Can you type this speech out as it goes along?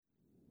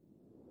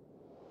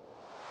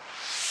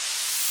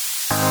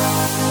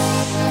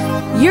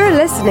You're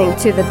listening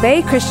to the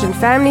Bay Christian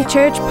Family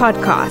Church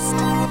podcast.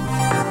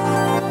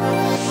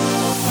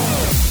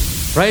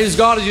 Praise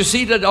God. As you're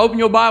seated, open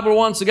your Bible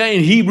once again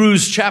in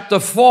Hebrews chapter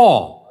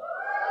 4.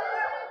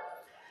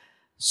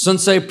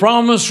 Since a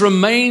promise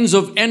remains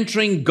of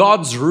entering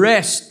God's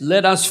rest,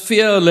 let us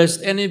fear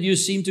lest any of you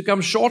seem to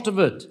come short of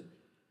it.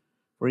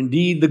 For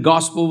indeed the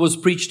gospel was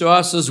preached to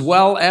us as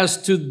well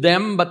as to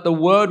them, but the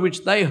word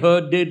which they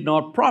heard did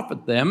not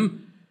profit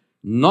them,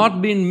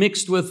 not being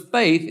mixed with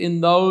faith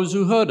in those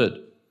who heard it.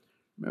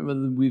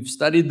 Remember, we've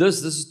studied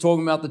this. This is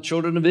talking about the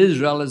children of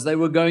Israel as they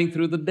were going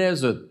through the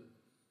desert.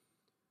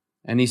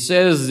 And he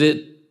says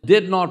it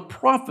did not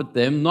profit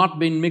them, not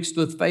being mixed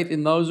with faith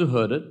in those who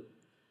heard it.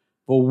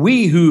 For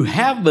we who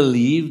have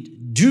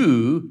believed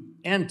do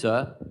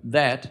enter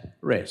that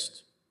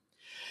rest.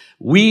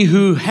 We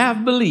who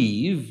have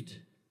believed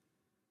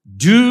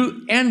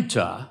do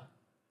enter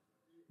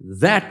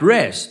that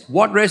rest.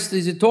 What rest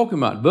is he talking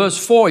about? Verse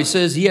 4, he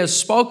says, He has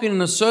spoken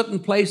in a certain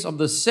place of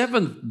the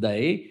seventh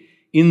day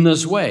in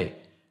this way.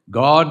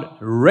 God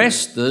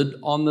rested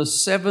on the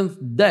seventh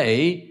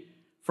day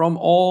from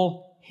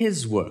all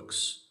His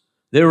works.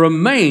 There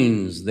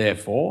remains,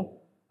 therefore,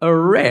 a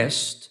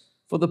rest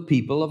for the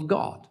people of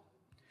God.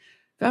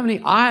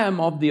 Family, I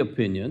am of the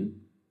opinion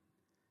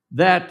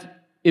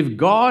that if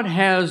God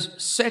has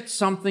set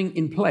something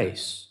in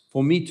place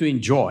for me to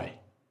enjoy,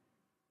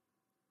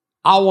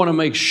 I want to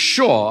make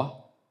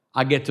sure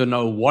I get to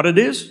know what it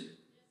is,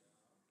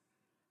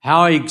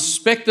 how I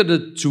expected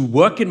it to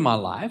work in my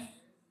life,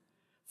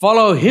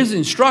 follow His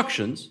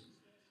instructions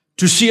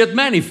to see it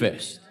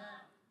manifest.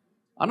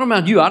 I don't know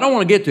about you, I don't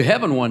want to get to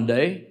heaven one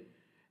day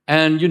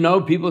and,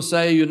 people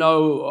say, I've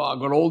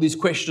got all these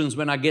questions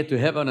when I get to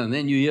heaven, and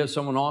then you hear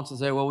someone answer and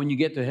say, well, when you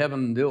get to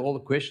heaven, all the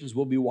questions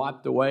will be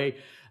wiped away.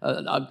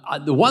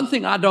 The one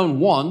thing I don't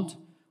want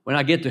when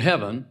I get to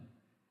heaven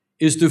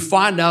is to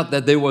find out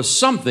that there was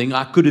something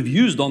I could have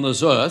used on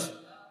this earth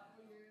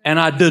and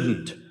I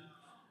didn't.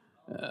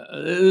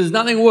 There's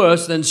nothing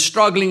worse than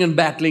struggling and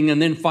battling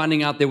and then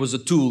finding out there was a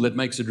tool that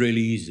makes it really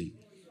easy.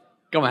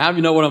 Come on, how do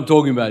you know what I'm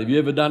talking about? Have you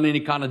ever done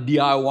any kind of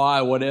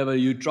DIY or whatever?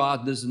 You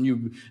tried this and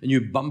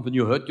you bump and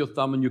you hurt your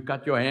thumb and you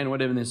cut your hand,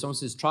 whatever, and then someone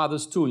says, try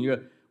this tool. And you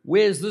go,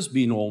 where's this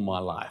been all my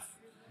life?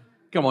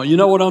 Come on, you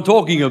know what I'm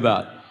talking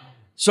about.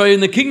 So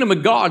in the kingdom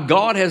of God,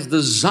 God has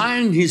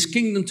designed His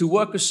kingdom to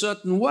work a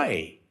certain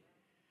way.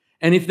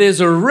 And if there's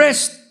a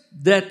rest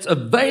that's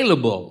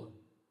available,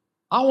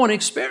 I want to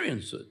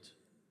experience it.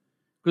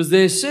 Because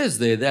there says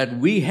there that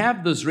we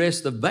have this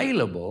rest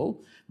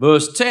available.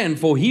 Verse 10,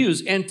 for he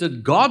who's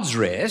entered God's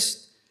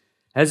rest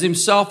has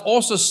himself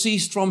also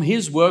ceased from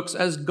his works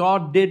as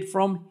God did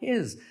from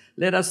his.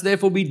 Let us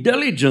therefore be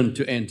diligent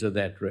to enter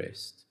that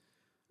rest,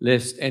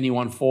 lest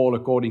anyone fall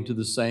according to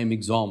the same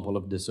example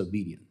of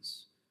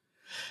disobedience.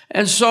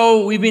 And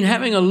so we've been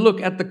having a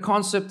look at the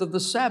concept of the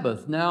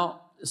Sabbath.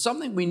 Now,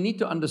 something we need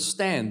to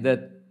understand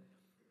that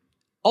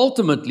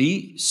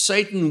ultimately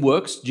Satan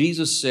works.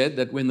 Jesus said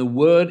that when the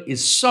word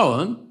is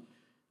sown,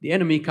 the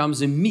enemy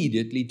comes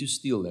immediately to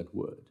steal that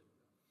word.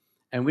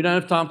 And we don't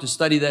have time to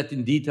study that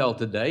in detail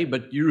today,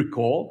 but you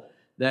recall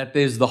that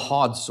there's the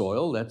hard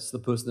soil. That's the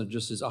person that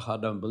just says, I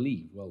don't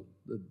believe. Well,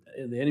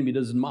 the enemy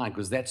doesn't mind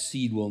because that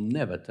seed will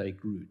never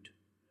take root.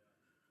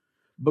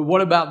 But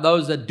what about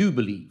those that do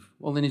believe?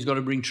 Well, then he's got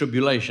to bring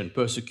tribulation,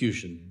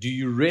 persecution. Do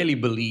you really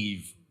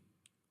believe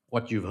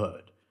what you've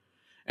heard?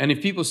 And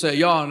if people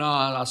say, I'm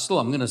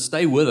going to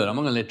stay with it. I'm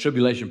not going to let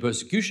tribulation,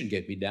 persecution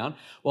get me down.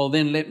 Well,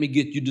 then let me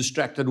get you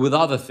distracted with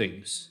other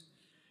things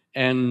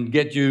and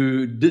get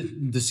you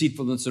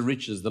deceitfulness of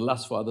riches, the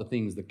lust for other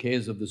things, the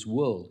cares of this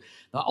world.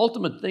 The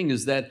ultimate thing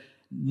is that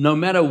no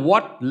matter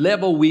what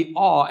level we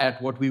are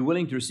at, what we're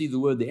willing to receive the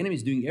word, the enemy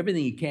is doing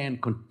everything he can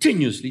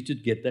continuously to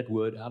get that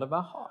word out of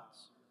our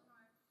hearts.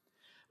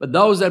 But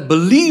those that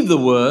believe the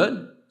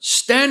word,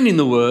 stand in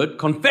the word,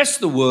 confess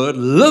the word,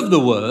 live the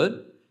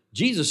word,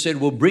 Jesus said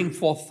will bring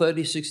forth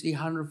 30, 60,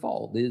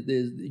 100-fold.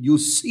 You'll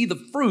see the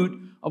fruit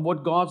of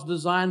what God's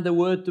designed the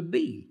word to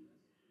be.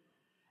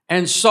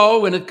 And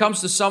so when it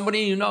comes to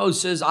somebody, who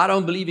says, I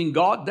don't believe in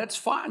God, that's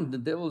fine.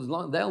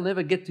 They'll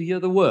never get to hear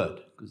the word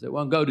because they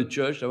won't go to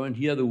church. They won't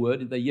hear the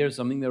word. If they hear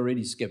something, they're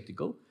already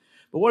skeptical.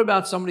 But what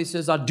about somebody who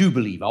says, I do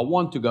believe. I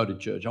want to go to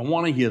church. I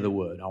want to hear the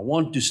word. I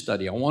want to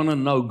study. I want to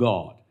know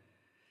God.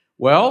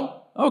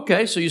 Well,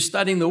 okay, so you're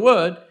studying the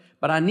word,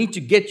 but I need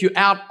to get you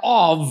out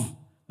of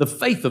the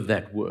faith of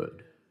that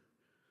word.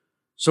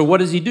 So what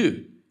does he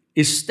do?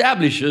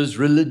 Establishes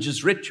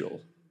religious ritual.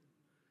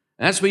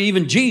 And that's where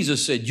even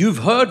Jesus said, you've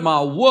heard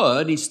my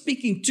word. He's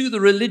speaking to the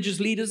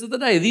religious leaders of the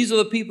day. These are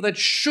the people that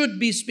should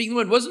be speaking the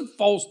word. It wasn't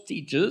false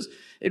teachers.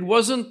 It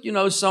wasn't,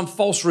 some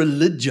false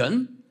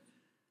religion.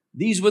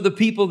 These were the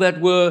people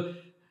that were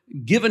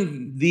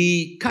given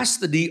the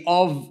custody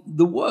of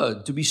the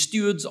word, to be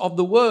stewards of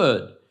the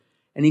word.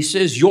 And he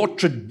says, your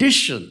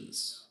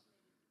traditions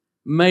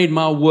made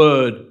my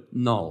word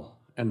null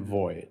and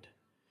void.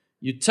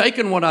 You've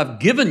taken what I've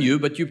given you,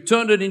 but you've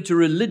turned it into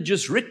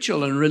religious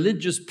ritual and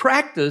religious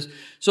practice.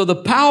 So the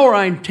power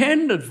I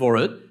intended for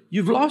it,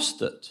 you've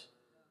lost it.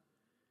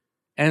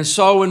 And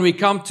so when we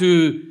come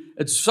to,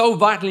 it's so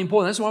vitally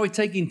important. That's why we're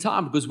taking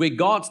time, because where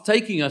God's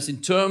taking us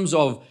in terms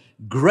of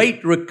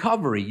great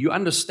recovery, you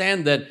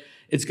understand that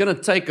it's going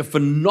to take a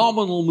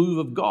phenomenal move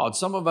of God.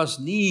 Some of us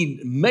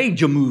need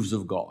major moves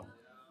of God.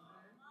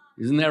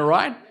 Isn't that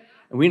right?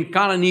 And we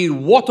kind of need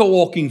water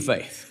walking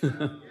faith.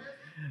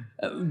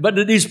 But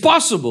it is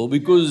possible,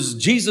 because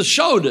Jesus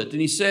showed it, and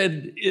He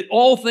said,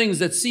 all things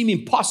that seem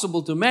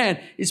impossible to man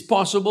is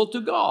possible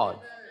to God.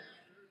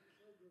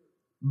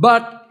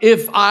 But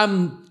if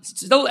I'm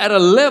still at a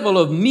level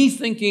of me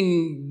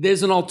thinking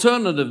there's an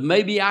alternative,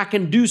 maybe I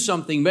can do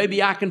something,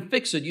 maybe I can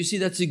fix it. You see,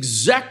 that's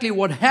exactly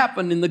what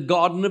happened in the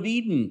Garden of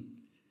Eden.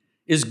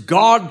 Is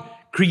God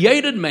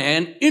created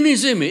man in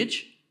His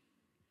image,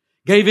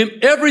 gave him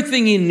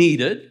everything he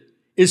needed,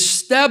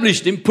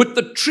 established him, put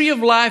the tree of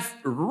life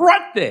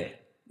right there.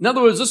 In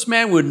other words, this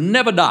man would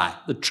never die.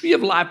 The tree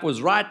of life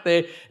was right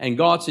there, and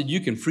God said, you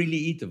can freely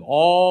eat of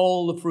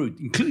all the fruit,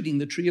 including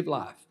the tree of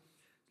life.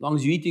 As long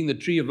as you're eating the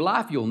tree of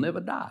life, you'll never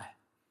die.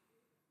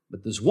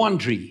 But there's one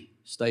tree,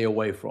 stay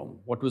away from.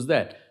 What was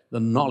that? The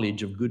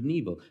knowledge of good and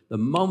evil. The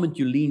moment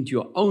you lean to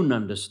your own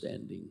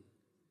understanding,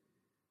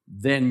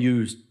 then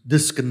you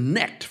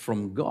disconnect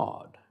from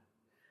God.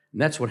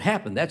 And that's what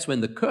happened. That's when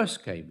the curse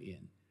came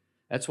in.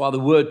 That's why the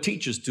word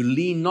teaches to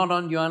lean not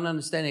on your own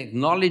understanding.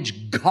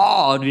 Acknowledge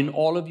God in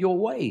all of your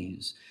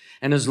ways.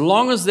 And as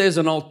long as there's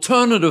an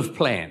alternative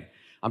plan,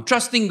 I'm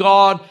trusting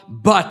God,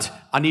 but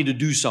I need to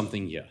do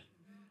something here.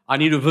 I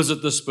need to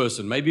visit this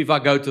person. Maybe if I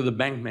go to the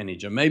bank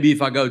manager, maybe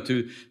if I go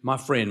to my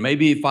friend,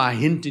 maybe if I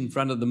hint in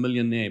front of the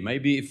millionaire,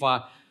 maybe if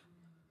I...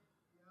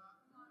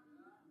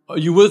 Are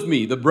you with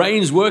me? The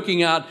brain's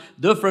working out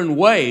different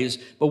ways,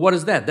 but what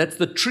is that? That's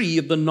the tree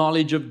of the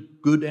knowledge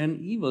of good and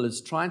evil. It's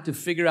trying to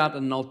figure out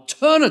an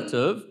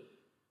alternative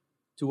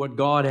to what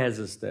God has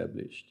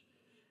established.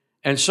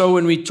 And so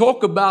when we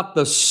talk about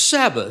the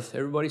Sabbath,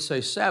 everybody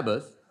say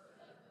Sabbath,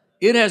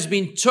 it has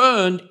been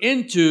turned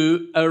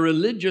into a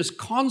religious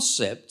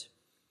concept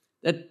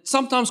that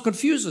sometimes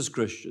confuses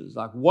Christians.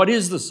 Like, what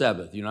is the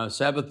Sabbath? You know,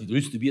 Sabbath, it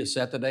used to be a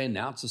Saturday, and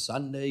now it's a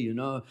Sunday, you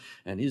know.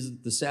 And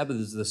is the Sabbath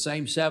is the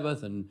same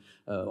Sabbath? And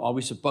are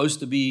we supposed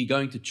to be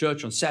going to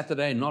church on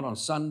Saturday and not on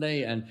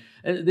Sunday? And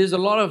there's a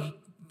lot of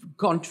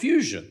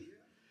confusion.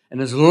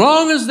 And as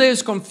long as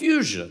there's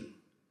confusion,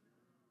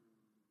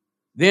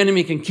 the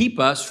enemy can keep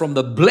us from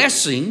the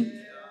blessing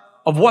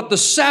of what the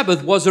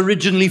Sabbath was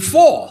originally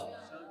for.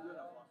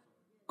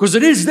 Because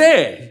it is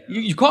there.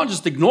 You can't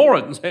just ignore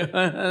it and say,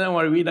 don't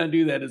worry, we don't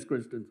do that as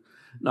Christians.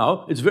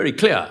 No, it's very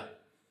clear.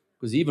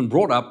 Because He even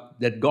brought up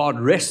that God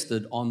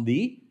rested on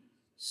the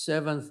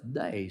seventh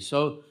day.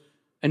 So,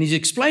 and He's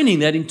explaining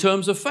that in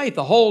terms of faith.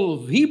 The whole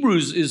of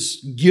Hebrews is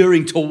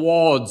gearing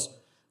towards,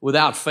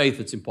 without faith,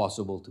 it's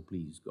impossible to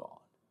please God.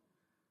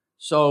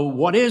 So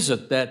what is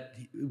it that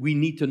we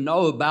need to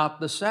know about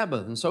the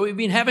Sabbath? And so we've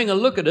been having a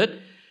look at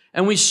it,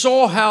 and we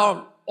saw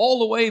how all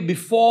the way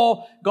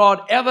before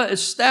God ever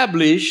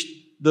established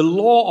the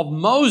law of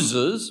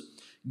Moses,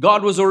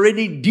 God was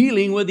already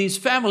dealing with His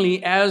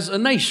family as a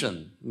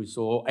nation. We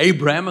saw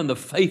Abraham and the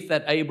faith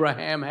that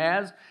Abraham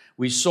has.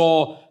 We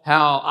saw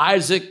how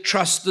Isaac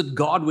trusted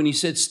God when he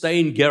said, stay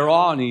in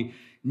Gerar, and he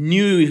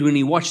knew when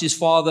he watched his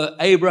father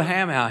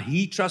Abraham, how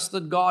he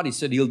trusted God. He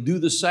said he'll do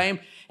the same.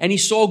 And he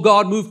saw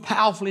God move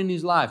powerfully in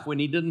his life when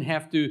he didn't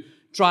have to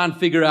try and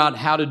figure out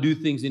how to do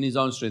things in his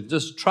own strength.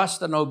 Just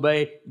trust and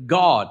obey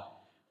God.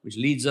 Which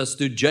leads us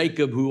to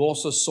Jacob, who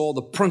also saw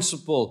the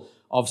principle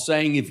of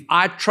saying, if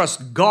I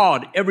trust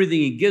God, everything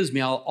He gives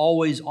me, I'll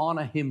always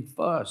honor Him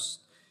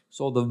first.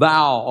 So the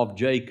vow of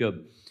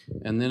Jacob.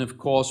 And then, of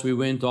course, we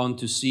went on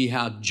to see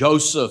how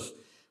Joseph,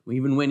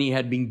 even when he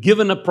had been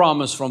given a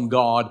promise from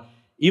God,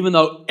 even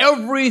though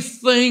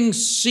everything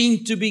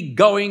seemed to be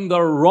going the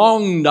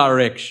wrong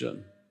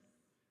direction,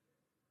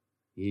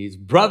 his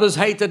brothers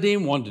hated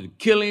him, wanted to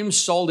kill him,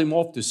 sold him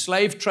off to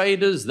slave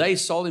traders. They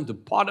sold him to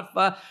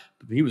Potiphar.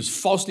 He was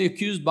falsely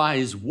accused by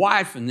his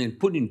wife and then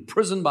put in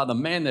prison by the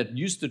man that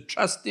used to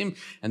trust him.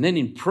 And then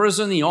in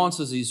prison, he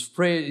answers his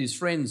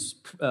friend's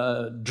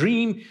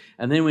dream.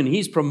 And then when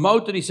he's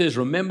promoted, he says,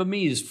 remember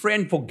me. His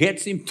friend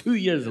forgets him 2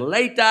 years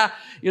later.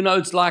 You know,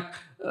 it's like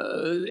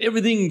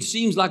everything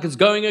seems like it's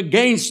going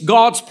against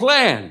God's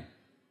plan.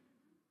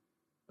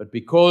 But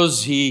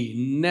because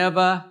he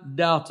never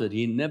doubted,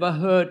 he never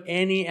heard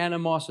any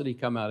animosity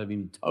come out of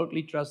him,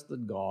 totally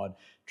trusted God,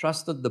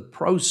 trusted the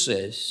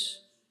process,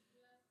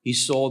 he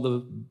saw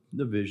the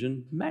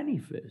vision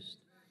manifest.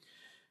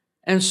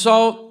 And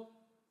so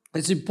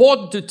it's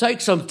important to take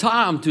some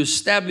time to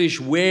establish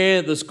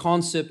where this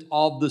concept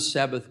of the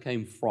Sabbath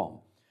came from.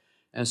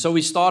 And so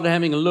we started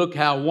having a look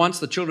how once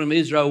the children of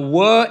Israel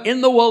were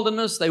in the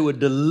wilderness, they were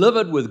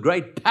delivered with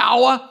great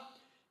power,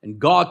 and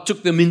God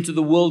took them into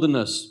the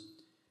wilderness.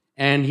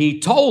 And He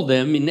told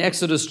them in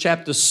Exodus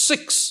chapter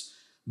 6,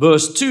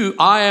 verse 2,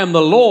 I am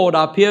the Lord,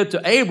 I appeared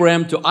to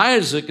Abraham, to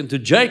Isaac, and to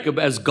Jacob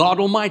as God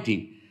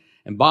Almighty.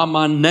 And by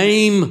my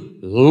name,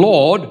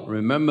 Lord,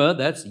 remember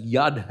that's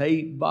Yad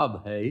He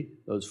Vav He,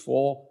 those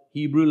 4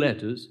 Hebrew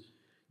letters,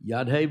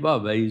 Yad Hey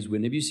Vav Hey is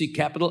whenever you see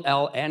capital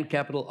L and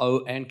capital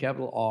O and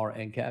capital R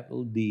and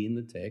capital D in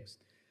the text,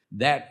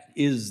 that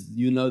is,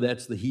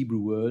 that's the Hebrew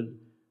word,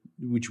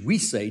 which we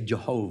say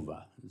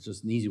Jehovah. It's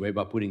just an easy way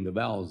by putting the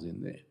vowels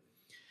in there.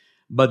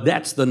 But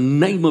that's the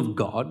name of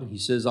God. He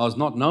says, I was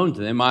not known to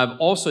them. I have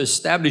also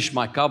established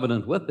my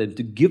covenant with them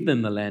to give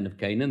them the land of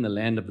Canaan, the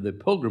land of their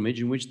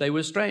pilgrimage in which they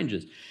were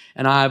strangers.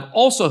 And I have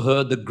also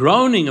heard the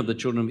groaning of the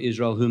children of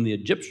Israel, whom the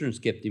Egyptians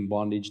kept in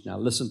bondage. Now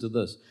listen to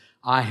this.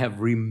 I have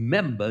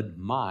remembered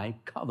my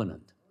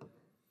covenant.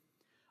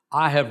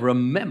 I have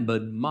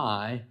remembered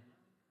my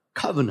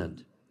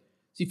covenant.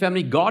 See,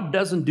 family, God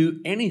doesn't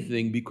do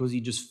anything because He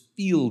just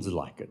feels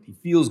like it. He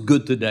feels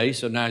good today,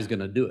 so now He's going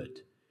to do it.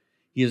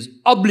 He has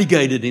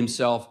obligated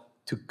Himself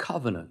to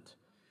covenant.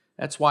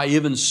 That's why He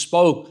even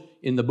spoke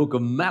in the book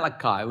of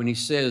Malachi when He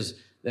says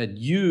that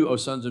you, O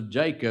sons of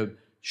Jacob,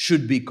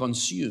 should be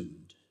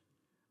consumed.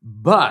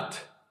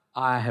 But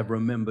I have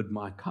remembered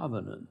my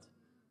covenant.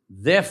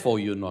 Therefore,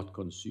 you're not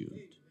consumed.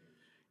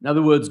 In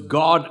other words,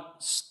 God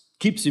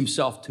keeps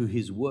Himself to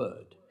His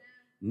word,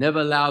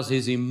 never allows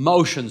His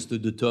emotions to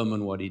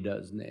determine what He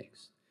does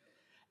next.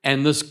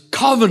 And this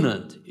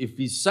covenant, if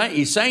He's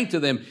saying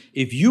to them,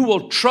 if you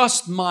will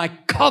trust my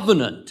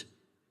covenant,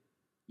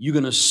 you're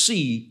going to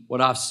see what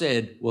I've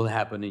said will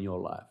happen in your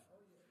life.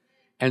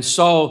 And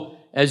so,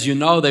 as you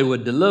know, they were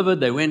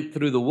delivered, they went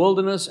through the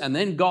wilderness, and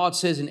then God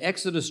says in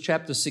Exodus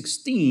chapter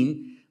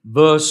 16,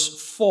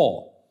 verse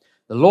 4,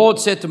 the Lord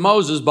said to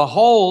Moses,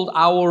 behold,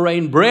 I will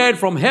rain bread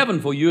from heaven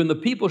for you, and the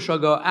people shall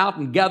go out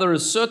and gather a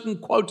certain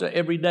quota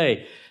every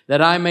day, that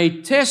I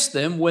may test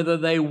them whether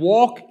they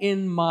walk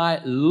in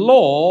my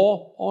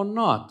law or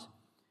not.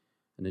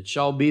 And it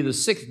shall be the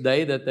 6th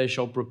day that they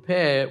shall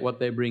prepare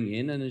what they bring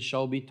in, and it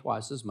shall be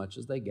twice as much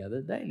as they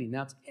gather daily.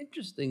 Now, it's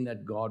interesting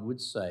that God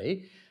would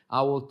say,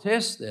 I will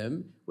test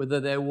them whether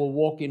they will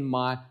walk in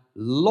my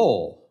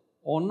law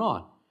or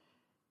not.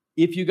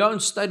 If you go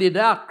and study it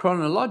out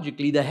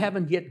chronologically, they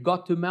haven't yet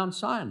got to Mount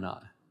Sinai.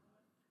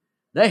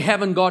 They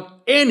haven't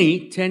got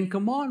any 10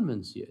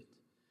 commandments yet.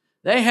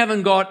 They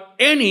haven't got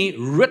any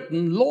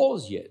written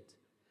laws yet.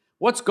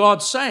 What's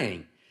God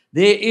saying?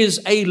 There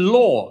is a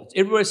law.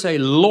 Everybody say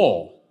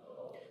law.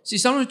 See,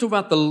 sometimes we talk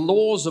about the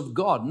laws of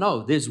God.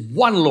 No, there's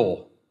one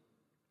law.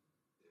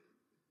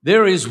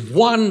 There is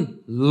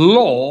one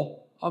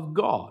law of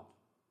God.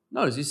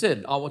 Notice He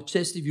said, I will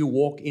test if you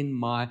walk in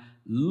my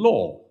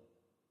law.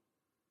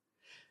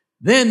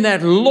 Then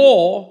that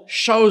law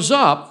shows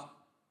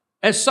up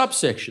as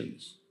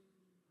subsections.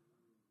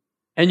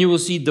 And you will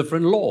see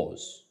different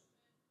laws.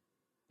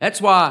 That's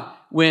why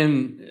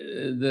when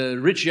the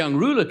rich young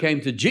ruler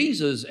came to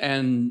Jesus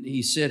and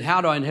he said,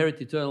 how do I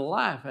inherit eternal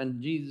life?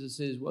 And Jesus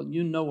says, well,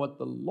 you know what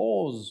the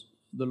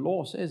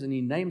law says. And He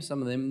names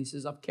some of them and He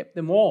says, I've kept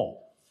them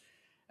all.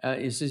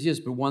 He says, yes,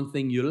 but one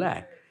thing you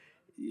lack.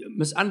 You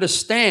must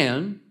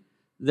understand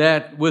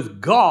that with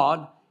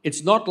God,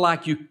 it's not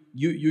like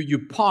you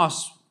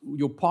pass,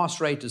 your pass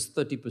rate is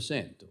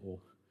 30%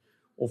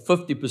 or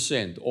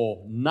 50%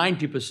 or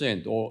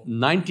 90% or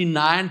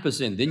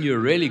 99%. Then you're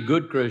a really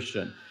good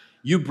Christian.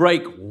 You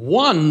break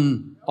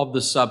one of the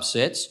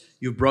subsets,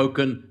 you've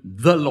broken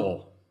the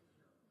law.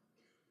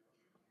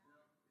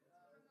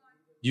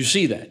 You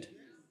see that?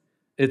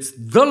 It's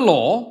the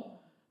law.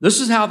 This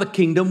is how the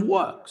kingdom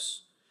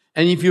works.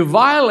 And if you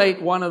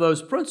violate one of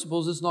those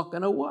principles, it's not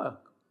going to work.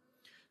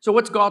 So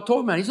what's God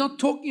talking about? He's not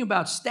talking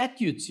about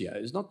statutes here.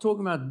 He's not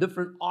talking about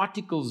different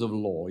articles of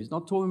law. He's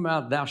not talking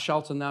about thou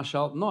shalt and thou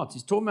shalt not.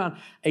 He's talking about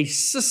a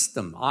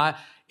system.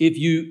 If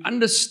you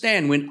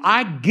understand, when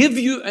I give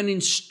you an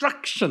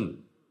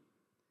instruction,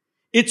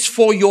 it's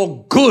for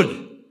your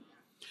good.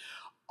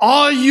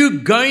 Are you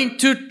going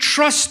to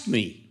trust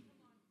me?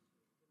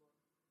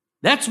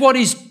 That's what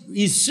he's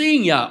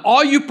seeing here.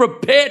 Are you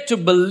prepared to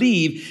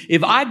believe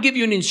if I give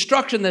you an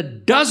instruction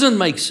that doesn't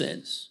make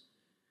sense,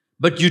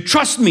 but you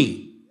trust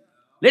me?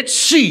 Let's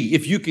see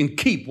if you can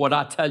keep what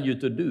I tell you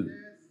to do.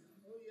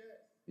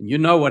 And you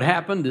know what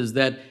happened is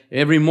that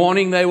every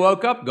morning they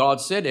woke up, God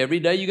said, every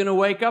day you're going to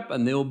wake up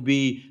and there'll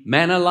be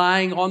manna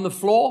lying on the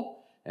floor,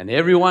 and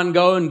everyone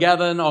go and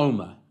gather an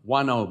omer,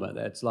 1 omer.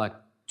 That's like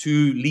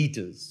 2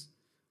 liters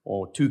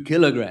or 2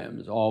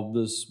 kilograms of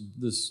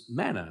this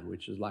manna,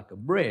 which is like a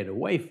bread, a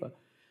wafer.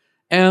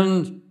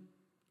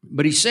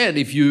 But He said,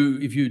 if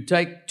you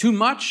take too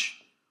much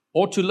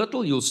or too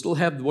little, you'll still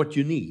have what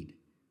you need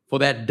for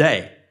that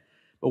day.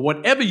 But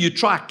whatever you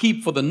try to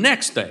keep for the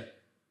next day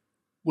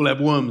will have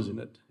worms in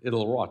it.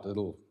 It'll rot.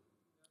 It'll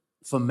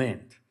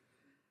ferment.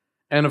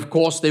 And of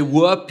course, there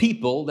were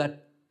people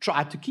that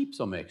tried to keep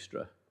some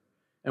extra.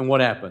 And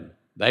what happened?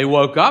 They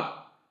woke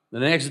up the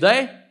next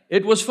day,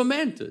 it was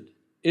fermented.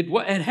 It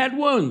had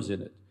worms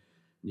in it.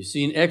 You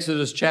see in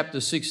Exodus chapter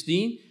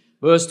 16,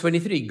 verse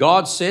 23,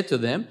 God said to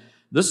them,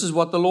 this is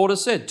what the Lord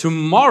has said,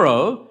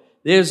 tomorrow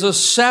there's a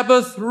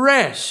Sabbath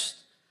rest,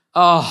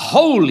 a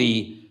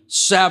holy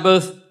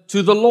Sabbath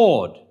to the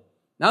Lord.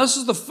 Now, this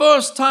is the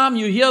first time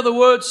you hear the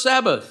word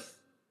Sabbath,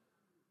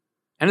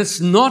 and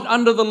it's not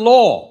under the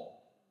law.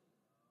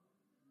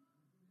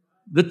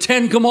 the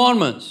 10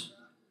 Commandments.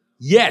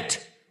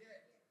 Yet.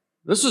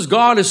 This is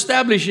God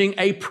establishing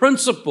a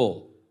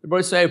principle.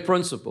 Everybody say a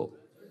principle.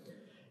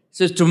 It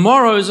says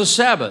tomorrow is a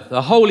Sabbath,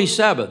 a holy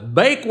Sabbath.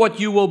 Bake what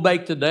you will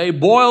bake today,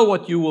 boil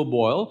what you will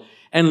boil,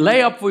 and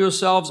lay up for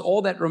yourselves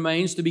all that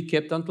remains to be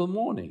kept until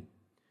morning.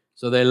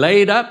 So they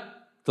laid up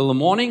till the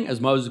morning,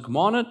 as Moses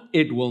commanded.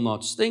 It will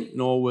not stink,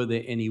 nor were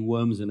there any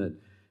worms in it. And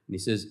he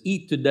says,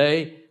 eat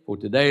today, for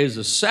today is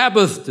a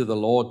Sabbath to the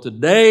Lord.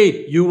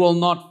 Today you will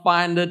not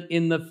find it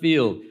in the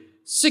field.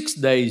 6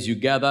 days you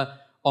gather.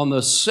 On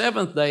the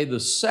seventh day, the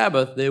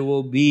Sabbath, there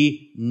will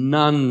be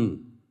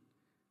none.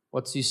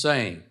 What's he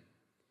saying?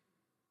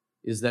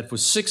 Is that for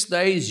 6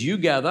 days you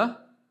gather,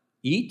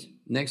 eat.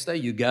 Next day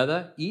you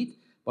gather, eat.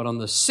 But on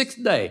the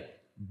sixth day,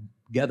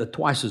 gather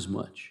twice as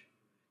much.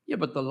 Yeah,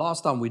 but the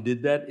last time we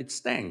did that, it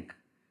stank.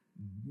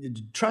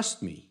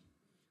 Trust me.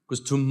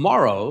 Because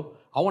tomorrow,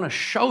 I want to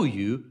show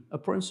you a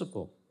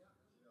principle.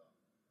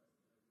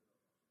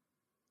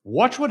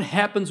 Watch what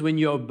happens when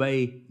you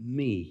obey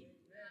me.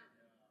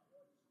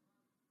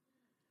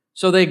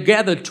 So they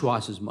gathered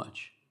twice as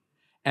much.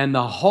 And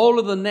the whole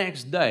of the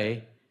next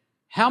day,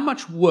 how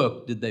much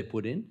work did they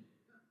put in?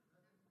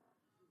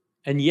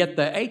 And yet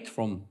they ate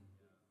from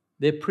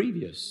their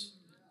previous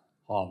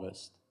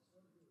harvest.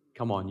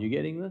 Come on, you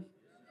getting this?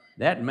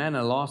 That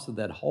manna lasted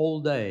that whole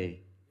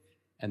day.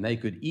 And they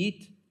could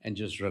eat and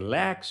just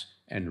relax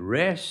and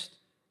rest.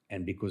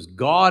 And because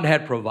God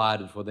had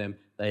provided for them,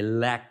 they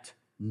lacked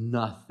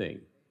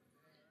nothing.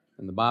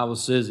 And the Bible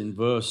says in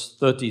verse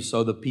 30,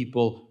 so the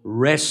people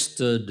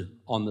rested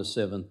on the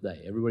seventh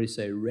day. Everybody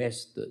say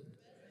rested.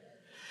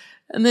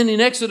 And then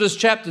in Exodus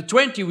chapter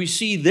 20, we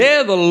see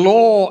there the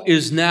law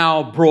is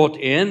now brought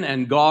in,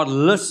 and God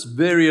lists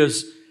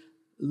various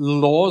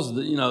laws,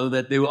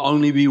 that there will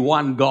only be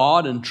one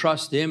God and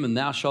trust Him, and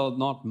thou shalt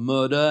not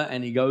murder.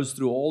 And He goes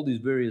through all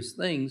these various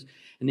things.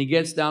 And He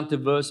gets down to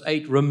verse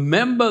 8,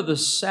 remember the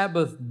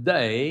Sabbath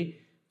day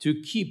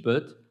to keep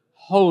it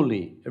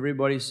holy.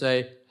 Everybody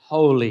say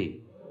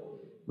holy.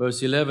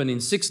 Verse 11,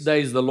 in 6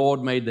 days the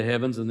Lord made the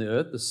heavens and the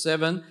earth, the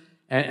seven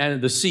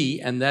and the sea,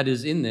 and that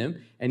is in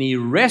them, and He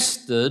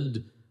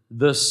rested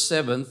the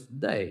seventh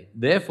day.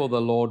 Therefore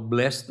the Lord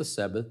blessed the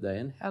Sabbath day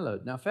and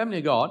hallowed. Now, family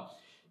of God,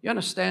 you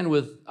understand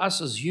with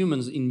us as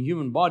humans in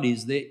human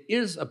bodies, there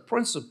is a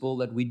principle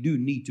that we do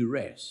need to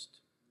rest.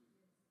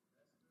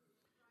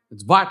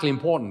 It's vitally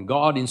important.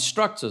 God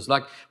instructs us.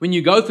 Like when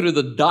you go through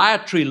the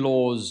dietary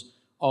laws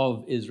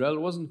of Israel,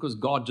 it wasn't because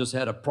God just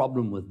had a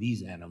problem with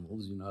these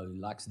animals. He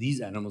likes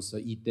these animals, so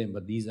eat them,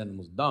 but these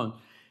animals don't.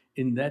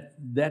 In that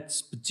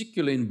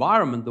particular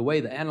environment, the way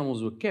the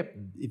animals were kept,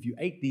 if you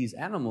ate these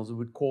animals, it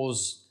would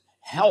cause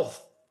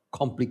health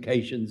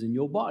complications in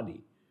your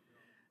body.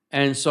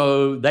 And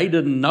so they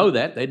didn't know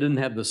that. They didn't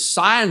have the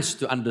science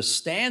to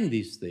understand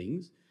these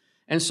things.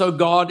 And so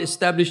God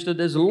established it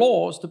as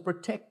laws to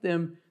protect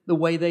them the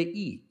way they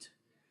eat.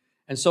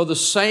 And so the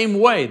same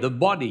way, the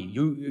body,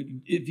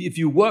 if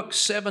you work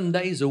 7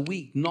 days a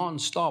week,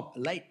 non-stop,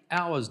 late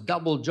hours,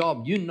 double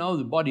job,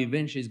 the body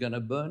eventually is going to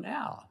burn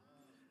out.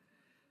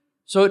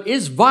 So it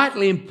is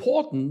vitally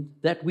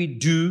important that we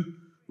do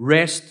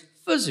rest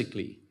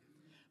physically.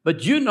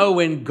 But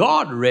when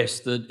God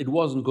rested, it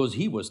wasn't because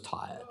He was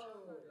tired.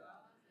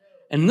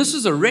 And this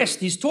is a rest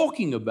He's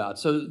talking about.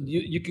 So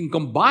you can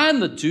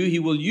combine the two. He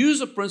will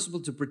use a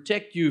principle to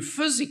protect you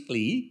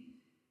physically,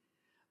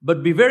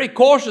 but be very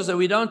cautious that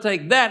we don't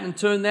take that and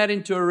turn that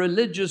into a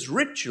religious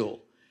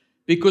ritual.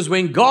 Because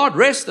when God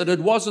rested,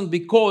 it wasn't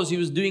because He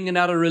was doing it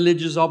out of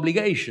religious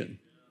obligation.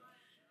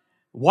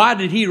 Why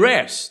did He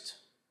rest?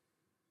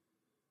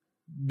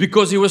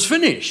 Because He was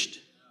finished.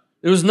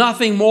 There was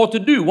nothing more to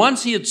do.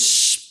 Once He had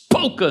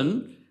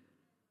spoken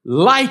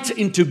light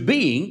into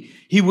being,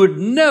 He would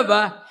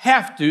never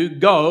have to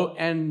go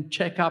and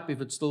check up if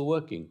it's still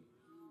working.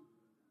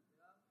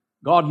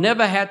 God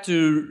never had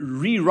to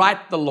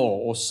rewrite the law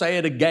or say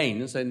it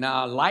again and say,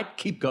 now light,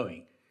 keep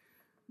going.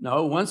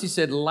 No, once He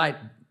said light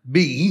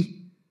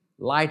be,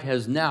 light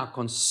has now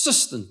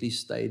consistently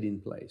stayed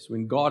in place.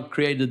 When God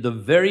created the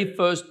very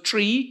first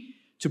tree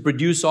to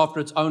produce after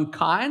its own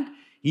kind,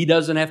 He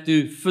doesn't have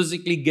to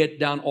physically get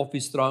down off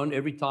His throne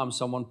every time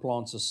someone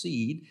plants a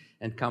seed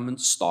and come and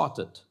start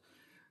it.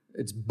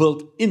 It's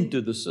built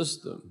into the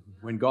system.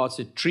 When God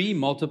said, tree,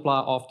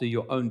 multiply after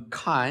your own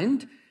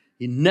kind,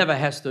 He never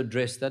has to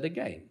address that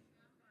again.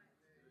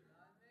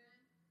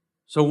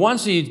 So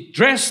once He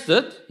addressed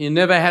it, He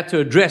never had to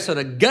address it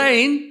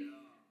again.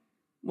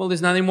 Well,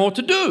 there's nothing more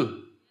to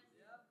do.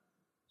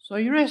 So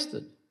He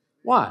rested.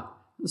 Why?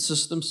 The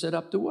system's set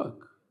up to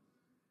work.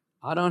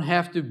 I don't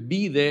have to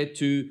be there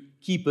to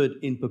keep it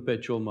in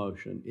perpetual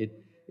motion.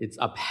 It's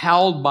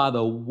upheld by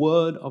the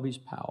word of His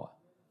power.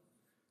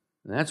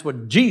 And that's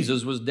what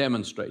Jesus was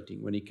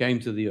demonstrating when He came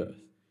to the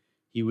earth.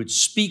 He would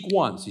speak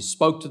once. He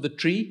spoke to the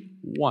tree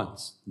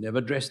once, never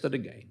addressed it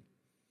again.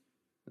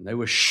 And they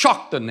were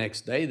shocked the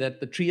next day that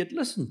the tree had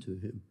listened to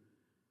Him.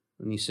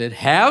 And He said,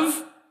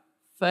 have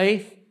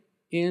faith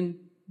in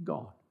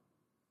God.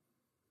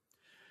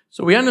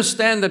 So we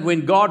understand that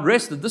when God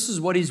rested, this is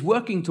what He's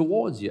working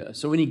towards here.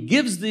 So when He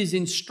gives these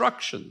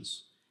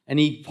instructions and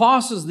He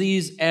passes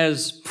these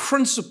as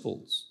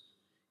principles,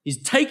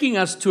 He's taking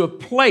us to a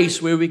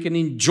place where we can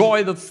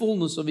enjoy the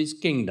fullness of His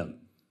kingdom.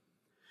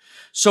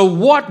 So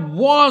what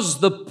was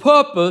the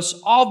purpose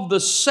of the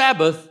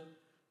Sabbath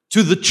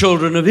to the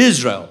children of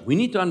Israel? We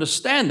need to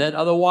understand that,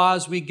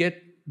 otherwise we get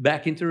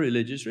back into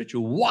religious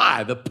ritual.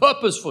 Why? The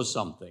purpose for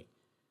something.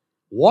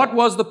 What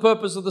was the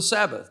purpose of the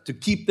Sabbath? To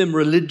keep them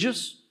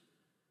religious?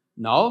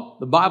 No,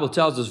 the Bible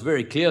tells us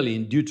very clearly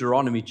in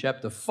Deuteronomy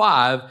chapter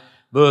 5,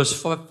 verse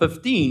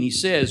 15, He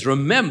says,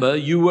 "Remember,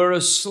 you were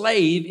a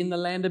slave in the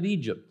land of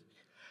Egypt.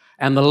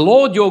 And the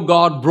Lord your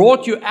God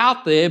brought you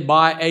out there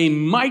by a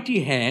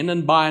mighty hand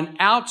and by an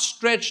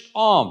outstretched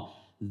arm.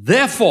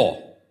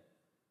 Therefore,"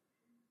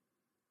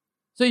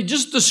 so He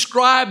just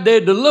described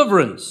their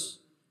deliverance.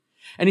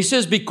 And He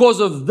says, because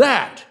of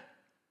that,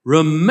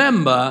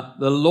 remember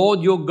the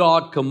Lord your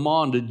God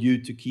commanded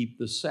you to keep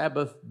the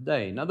Sabbath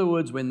day. In other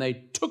words, when they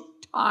took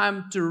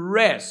time to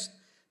rest,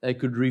 they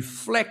could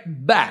reflect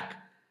back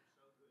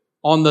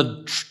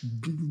on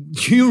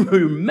you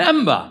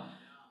remember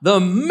the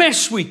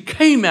mess we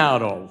came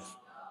out of.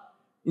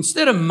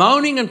 Instead of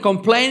moaning and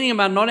complaining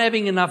about not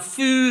having enough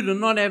food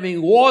and not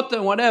having water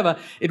and whatever,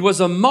 it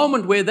was a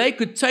moment where they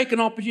could take an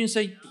opportunity and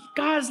say,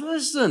 guys,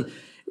 listen,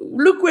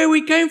 look where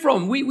we came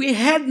from. We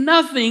had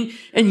nothing,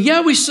 and yeah,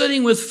 we're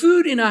sitting with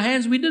food in our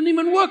hands. We didn't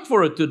even work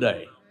for it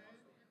today.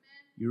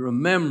 You're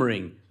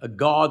remembering a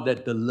God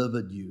that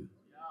delivered you.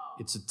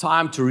 It's a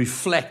time to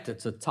reflect.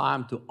 It's a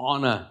time to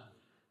honor.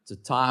 It's a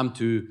time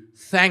to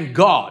thank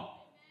God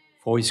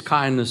for His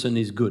kindness and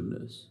His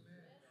goodness.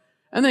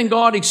 And then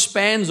God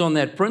expands on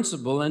that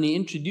principle, and He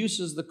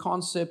introduces the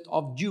concept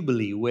of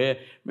Jubilee, where,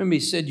 remember, He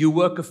said, you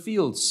work a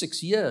field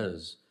 6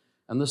 years,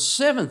 and the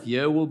 7th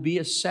year will be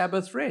a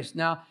Sabbath rest.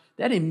 Now,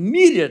 that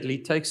immediately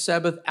takes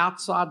Sabbath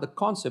outside the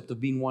concept of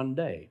being one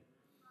day,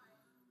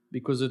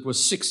 because it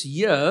was 6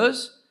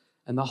 years,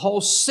 and the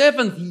whole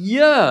 7th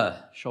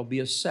year shall be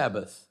a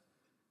Sabbath.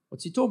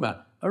 What's He talking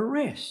about? A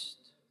rest,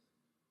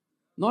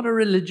 not a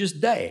religious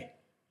day.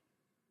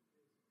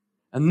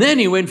 And then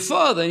He went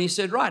further and He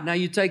said, right, now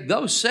you take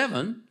those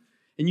 7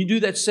 and you do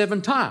that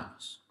 7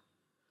 times.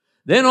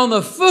 Then on the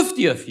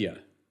 50th year,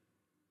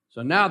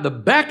 so now the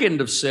back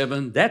end of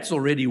 7, that's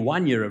already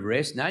 1 year of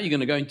rest. Now you're going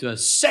to go into a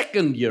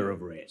 2nd year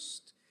of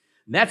rest.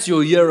 And that's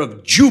your year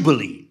of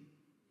Jubilee.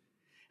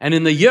 And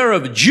in the year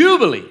of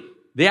Jubilee,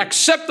 the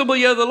acceptable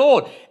year of the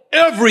Lord,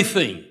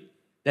 everything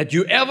that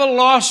you ever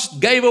lost,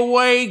 gave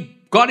away,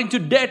 got into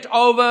debt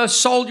over,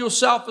 sold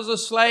yourself as a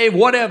slave,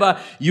 whatever,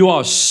 you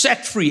are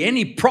set free.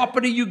 Any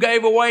property you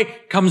gave away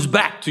comes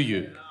back to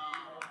you.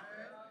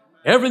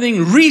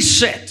 Everything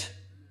reset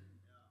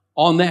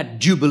on that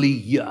Jubilee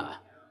year.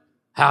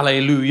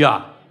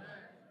 Hallelujah.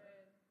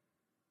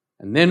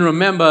 And then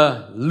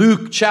remember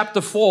Luke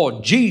chapter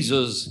 4,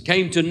 Jesus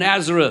came to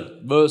Nazareth,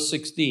 verse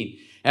 16.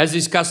 As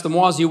his custom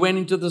was, he went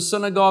into the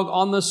synagogue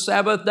on the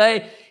Sabbath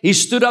day. He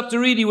stood up to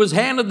read. He was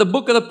handed the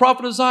book of the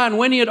prophet Isaiah. And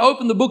when he had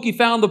opened the book, he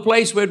found the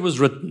place where it was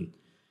written,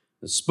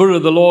 "The Spirit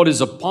of the Lord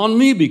is upon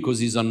me, because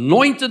He's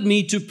anointed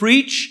me to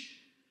preach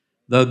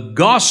the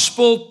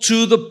gospel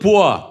to the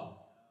poor."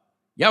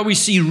 Yeah, we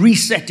see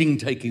resetting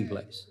taking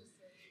place.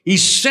 He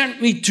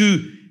sent me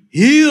to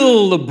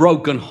heal the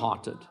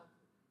brokenhearted.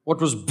 What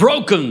was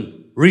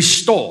broken,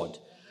 restored.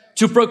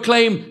 To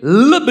proclaim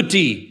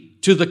liberty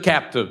to the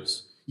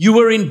captives. You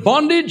were in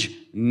bondage,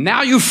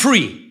 now you're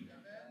free.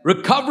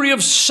 Recovery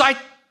of sight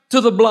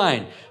to the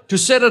blind. To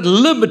set at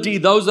liberty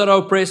those that are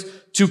oppressed.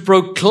 To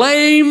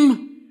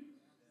proclaim,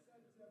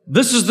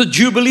 this is the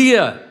Jubilee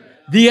year,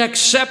 the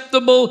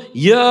acceptable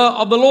year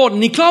of the Lord.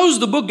 And he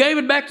closed the book, gave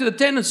it back to the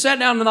 10, and sat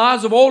down, and the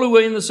eyes of all who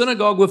were in the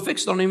synagogue were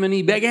fixed on him. And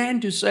he began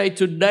to say,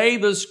 today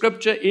the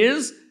scripture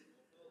is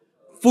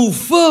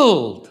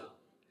fulfilled.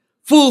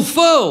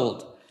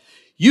 Fulfilled.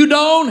 You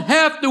don't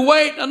have to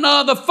wait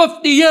another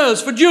 50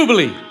 years for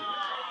Jubilee.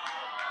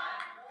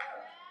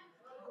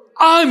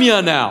 I'm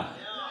here now.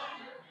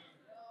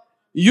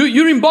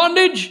 You're in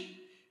bondage,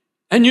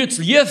 and it's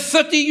year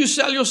 30, you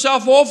sell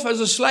yourself off as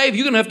a slave.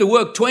 You're going to have to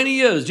work 20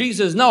 years. Jesus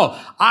says, no,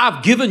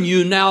 I've given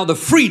you now the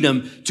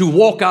freedom to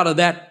walk out of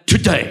that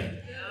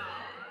today.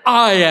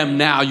 I am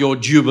now your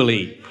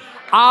Jubilee.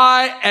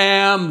 I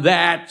am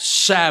that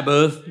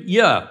Sabbath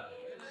year.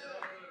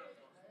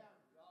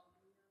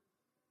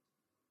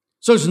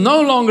 So it's no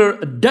longer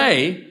a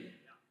day,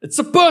 it's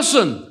a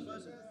person.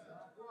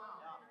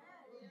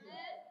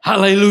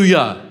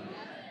 Hallelujah.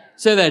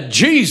 Say that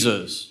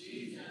Jesus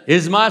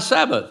is my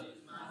Sabbath.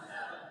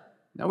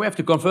 Now we have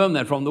to confirm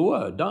that from the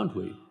Word, don't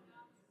we?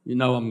 You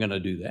know I'm going to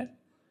do that.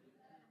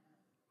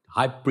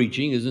 Hype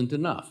preaching isn't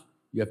enough.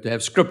 You have to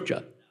have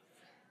Scripture.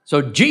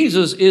 So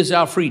Jesus is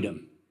our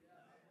freedom.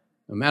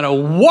 No matter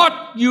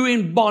what you're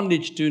in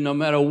bondage to, no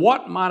matter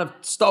what might have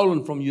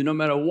stolen from you, no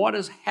matter what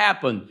has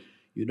happened,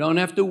 you don't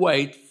have to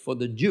wait for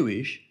the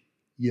Jewish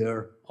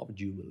year of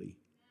Jubilee.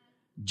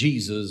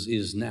 Jesus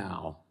is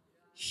now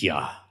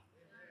here.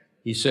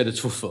 He said it's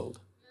fulfilled.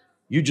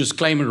 You just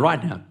claim it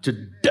right now.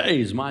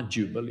 Today is my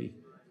Jubilee.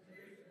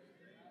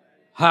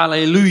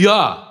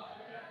 Hallelujah.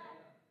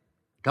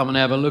 Come and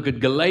have a look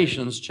at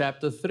Galatians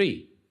chapter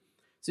 3.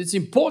 So it's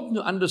important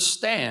to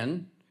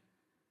understand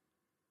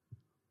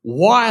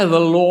why the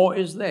law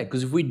is there.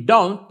 Because if we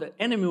don't, the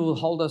enemy will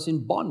hold us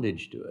in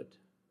bondage to it.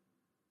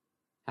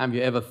 Have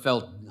you ever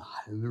felt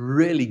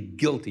really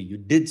guilty? You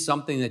did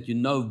something that you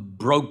know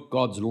broke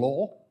God's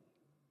law,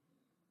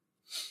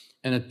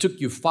 and it took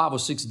you 5 or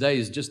 6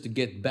 days just to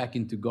get back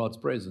into God's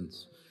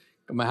presence.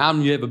 Come on, how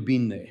many of you ever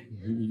been there?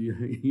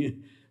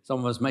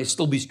 Some of us may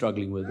still be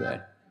struggling with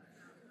that.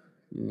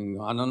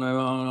 I don't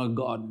know, oh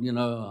God,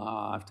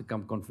 I have to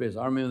come confess.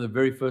 I remember the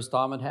very first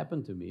time it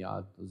happened to me.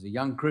 I was a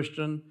young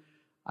Christian.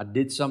 I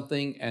did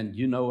something, and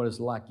you know what it's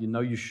like. You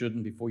know you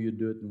shouldn't before you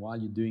do it, and while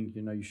you're doing it,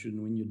 you know you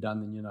shouldn't. When you're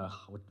done, then you know,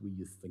 what were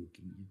you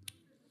thinking? You're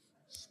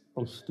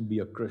supposed to be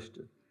a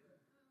Christian.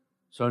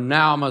 So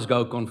now I must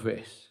go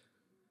confess.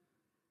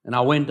 And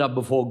I went up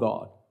before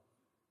God,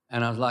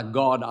 and I was like,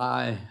 God,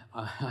 I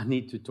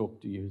need to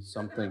talk to you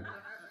something.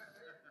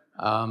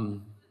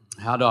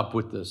 How do I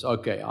put this?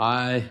 Okay,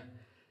 I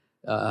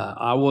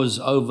was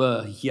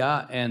over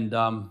here, and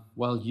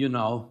well, you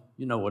know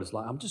what it's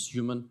like. I'm just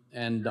human,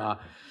 and I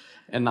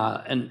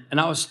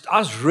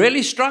was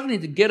really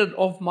struggling to get it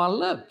off my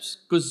lips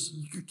because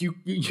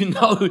you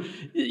know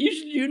you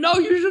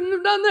shouldn't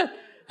have done that.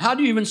 How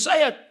do you even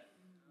say it?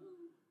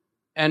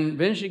 And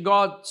eventually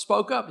God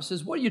spoke up. He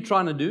says, "What are you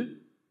trying to do?"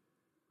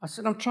 I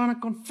said, "I'm trying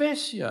to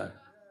confess here."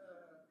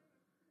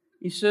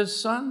 He says,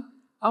 "Son,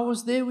 I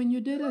was there when you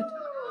did it."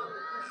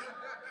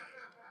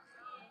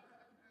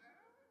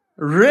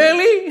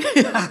 Really?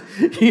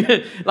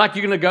 Like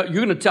you're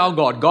going to tell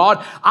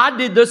God, I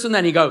did this and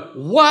then. You go,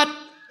 what?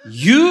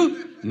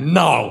 You?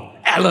 No.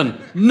 Allan,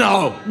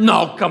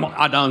 no, come on.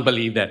 I don't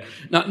believe that.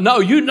 No,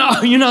 you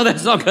know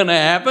that's not going to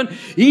happen.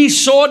 He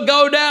saw it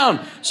go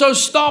down. So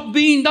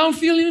don't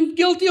feel even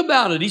guilty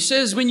about it. He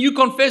says when you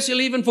confess, He'll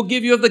even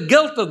forgive you of the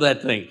guilt of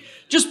that thing.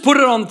 Just put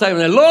it on the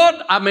table. Lord,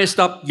 I messed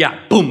up. Yeah,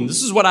 boom,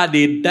 this is what I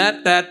did.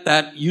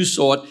 That, you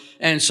saw it.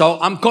 And so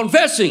I'm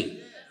confessing.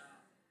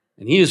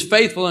 And He is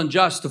faithful and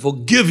just to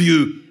forgive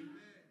you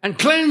and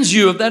cleanse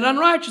you of that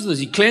unrighteousness.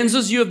 He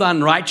cleanses you of the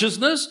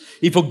unrighteousness.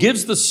 He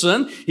forgives the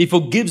sin. He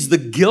forgives the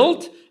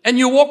guilt. And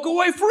you walk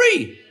away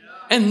free.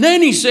 And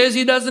then He says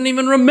He doesn't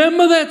even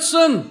remember that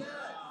sin.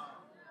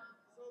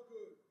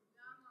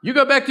 You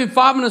go back to Him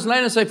 5 minutes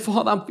later and say,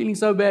 Father, I'm feeling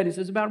so bad. He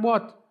says, about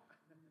what?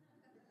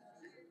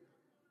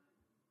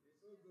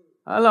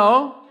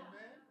 Hello?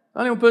 The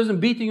only one person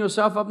beating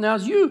yourself up now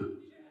is you.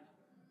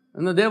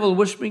 And the devil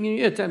whispering in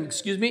your ear, telling,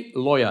 excuse me,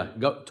 lawyer,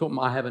 go talk.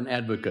 I have an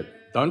advocate.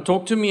 Don't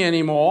talk to me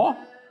anymore.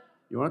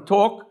 You want to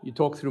talk? You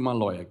talk through my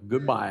lawyer.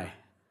 Goodbye.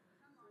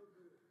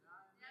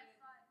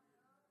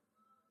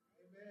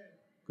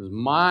 Because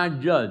my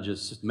judge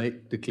has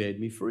declared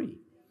me free.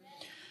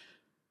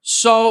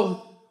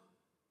 So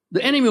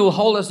the enemy will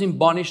hold us in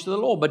bondage to the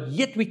law, but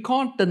yet we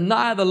can't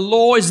deny the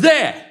law is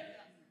there.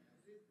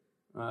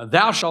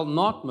 Thou shalt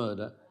not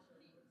murder.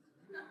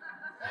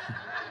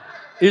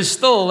 Is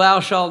still thou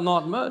shalt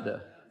not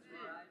murder.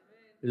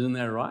 Isn't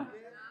that right?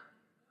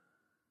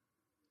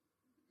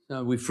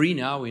 No, we're free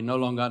now. We're no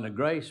longer under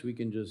grace. We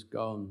can just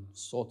go and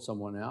sort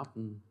someone out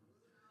and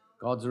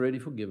God's already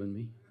forgiven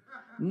me.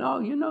 No,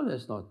 you know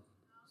it's not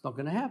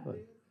going to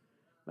happen.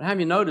 But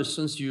have you noticed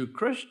since you're a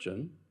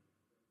Christian,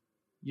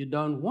 you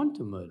don't want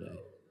to murder?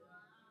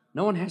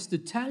 No one has to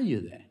tell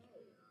you that.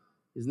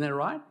 Isn't that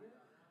right?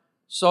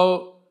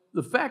 So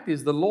the fact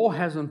is the law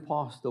hasn't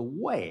passed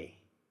away.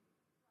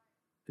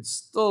 It's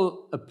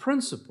still a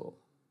principle.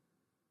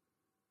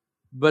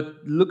 But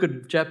look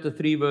at chapter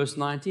 3, verse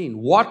 19.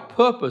 What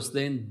purpose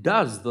then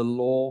does the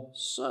law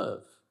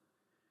serve?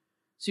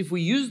 See, if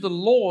we use the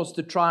laws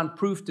to try and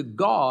prove to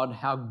God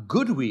how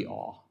good we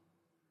are,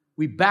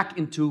 we're back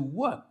into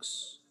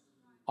works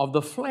of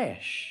the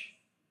flesh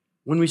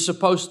when we're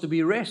supposed to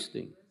be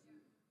resting.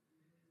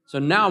 So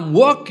now I'm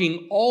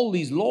working all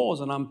these laws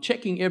and I'm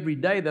checking every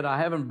day that I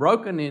haven't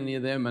broken any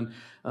of them, and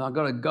I've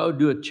got to go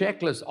do a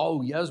checklist.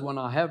 Oh, yes, one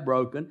I have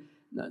broken.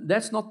 No,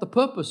 that's not the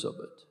purpose of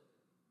it.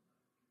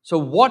 So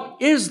what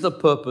is the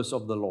purpose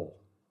of the law?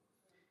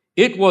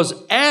 It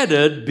was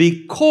added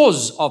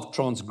because of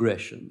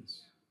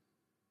transgressions.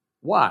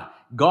 Why?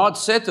 God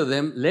said to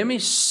them, let me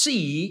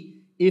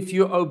see if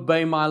you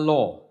obey my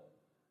law.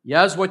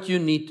 Here's what you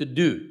need to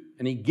do.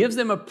 And He gives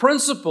them a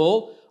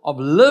principle of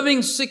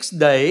living 6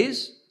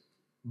 days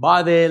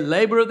by their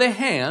labor of their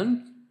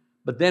hand,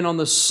 but then on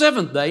the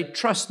 7th day,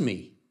 trust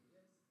me.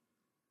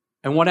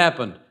 And what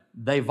happened?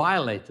 They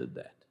violated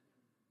that.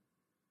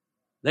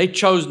 They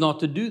chose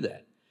not to do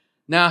that.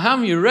 Now, how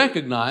many of you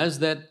recognize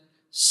that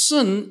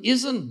sin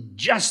isn't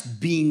just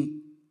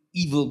being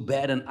evil,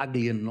 bad, and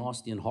ugly, and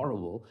nasty, and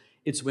horrible?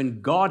 It's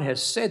when God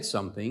has said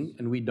something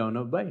and we don't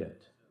obey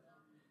it.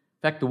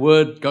 In fact, the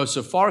word goes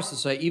so far as to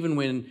say even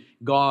when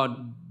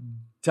God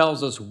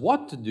tells us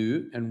what to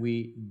do and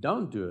we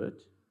don't do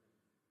it,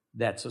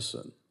 that's a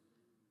sin.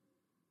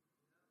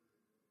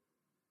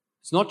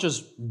 It's not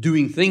just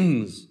doing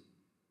things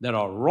that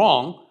are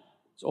wrong.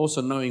 It's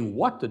also knowing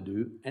what to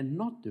do and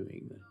not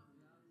doing them.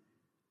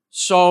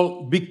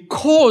 So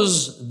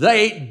because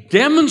they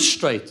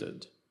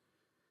demonstrated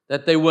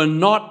that they were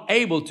not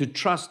able to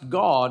trust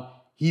God,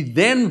 He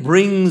then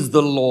brings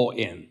the law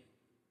in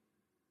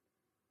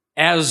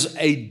as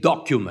a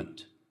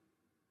document.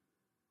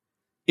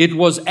 It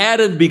was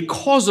added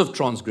because of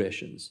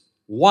transgressions.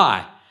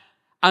 Why?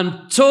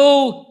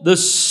 Until the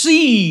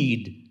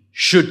seed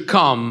should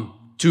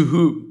come to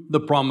whom the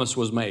promise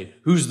was made.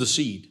 Who's the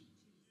seed?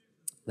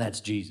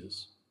 That's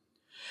Jesus.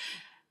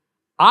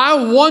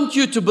 I want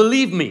you to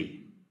believe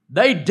me.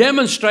 They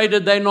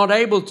demonstrated they're not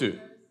able to.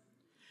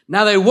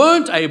 Now, they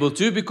weren't able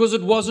to because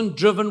it wasn't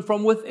driven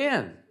from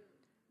within.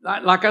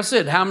 Like I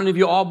said, how many of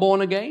you are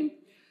born again?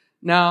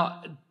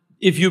 Now,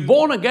 if you're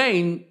born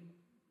again,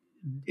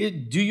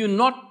 do you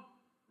not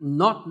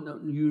murder?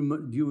 Do you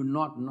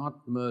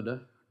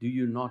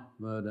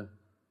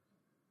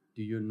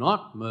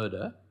not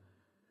murder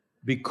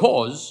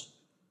because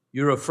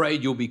you're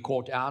afraid you'll be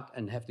caught out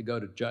and have to go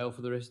to jail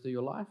for the rest of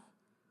your life?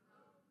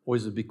 Or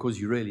is it because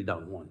you really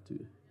don't want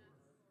to?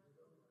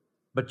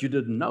 But you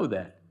didn't know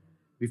that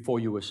before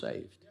you were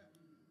saved.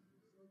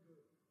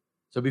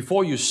 So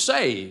before you're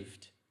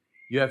saved,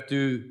 you have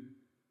to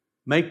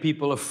make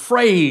people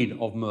afraid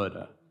of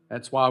murder.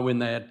 That's why when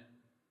they had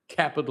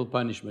capital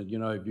punishment,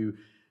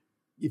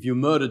 if you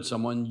murdered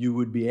someone, you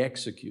would be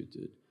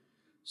executed.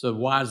 So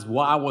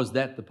why was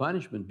that the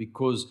punishment?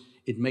 Because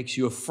it makes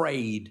you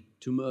afraid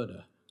to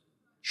murder.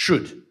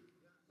 Should.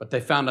 But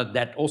they found out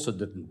that also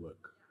didn't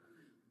work.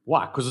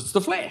 Why? Because it's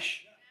the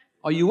flesh.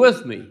 Are you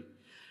with me?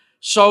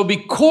 So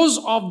because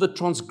of the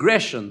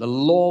transgression, the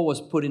law was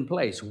put in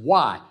place.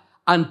 Why?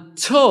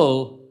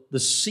 Until the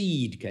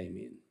seed came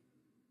in.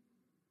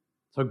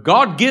 So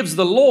God gives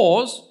the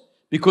laws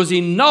because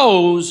He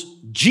knows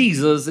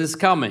Jesus is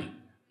coming.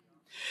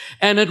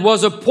 And it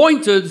was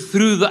appointed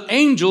through the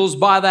angels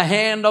by the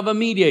hand of a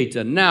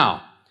mediator.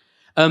 Now,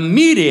 a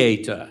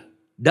mediator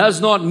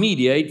does not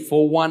mediate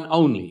for one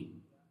only,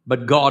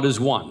 but God is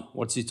one.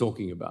 What's he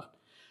talking about?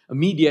 A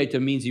mediator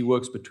means he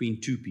works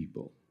between two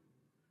people.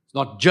 It's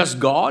not just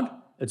God,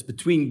 it's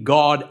between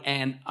God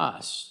and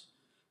us.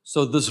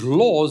 So this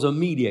law is a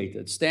mediator.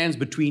 It stands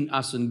between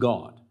us and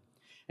God.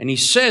 And he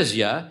says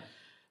here,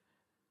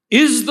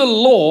 is the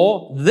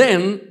law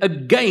then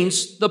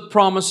against the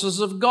promises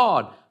of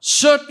God?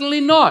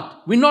 Certainly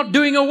not. We're not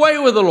doing away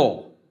with the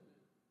law.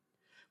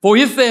 For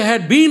if there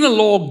had been a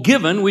law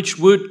given which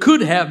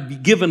could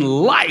have given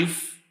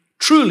life,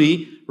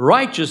 truly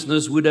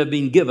righteousness would have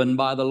been given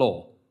by the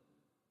law.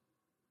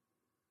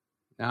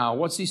 Now,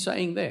 what's he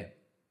saying there?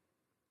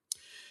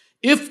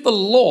 If the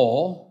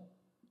law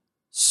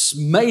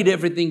made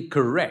everything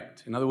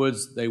correct, in other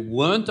words, they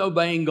weren't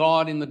obeying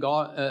God in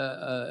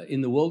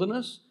the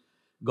wilderness,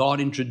 God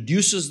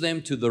introduces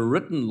them to the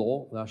written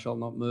law, thou shalt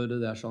not murder,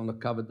 thou shalt not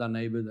covet thy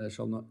neighbor, thou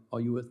shalt not, are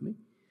you with me?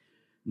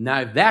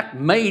 Now, if that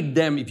made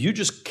them, if you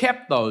just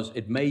kept those,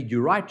 it made you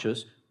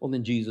righteous, well,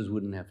 then Jesus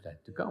wouldn't have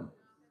to come.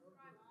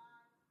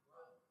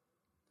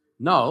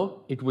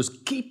 No, it was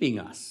keeping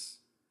us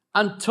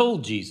until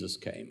Jesus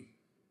came.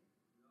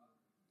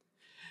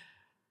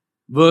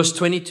 Verse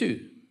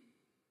 22.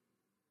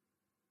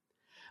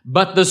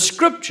 But the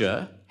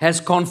scripture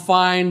has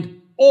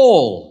confined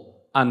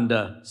all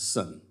under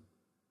sin.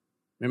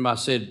 Remember I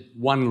said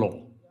one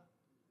law.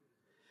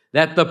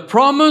 That the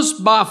promise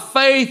by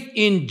faith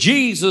in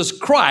Jesus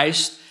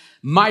Christ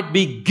might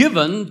be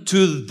given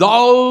to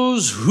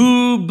those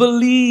who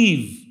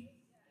believe.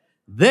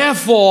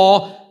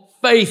 Therefore,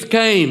 faith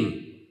came.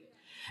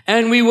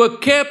 And we were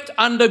kept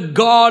under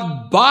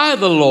God by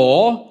the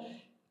law,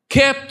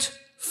 kept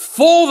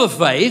for the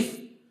faith,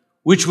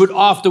 which would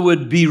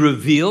afterward be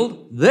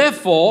revealed.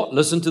 Therefore,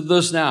 listen to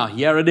this now.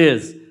 Here it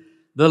is.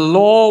 The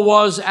law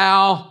was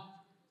our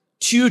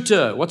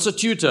tutor. What's a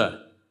tutor?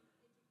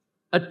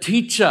 A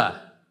teacher,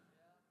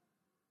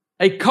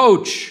 a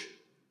coach.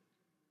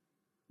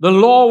 The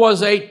law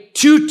was a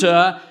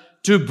tutor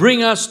to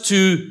bring us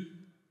to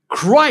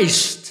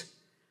Christ,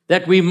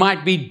 that we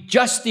might be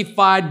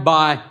justified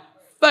by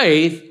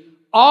faith.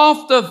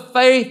 After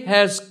faith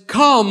has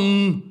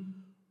come,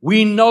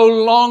 we no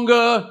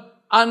longer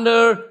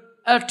under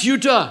a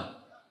tutor.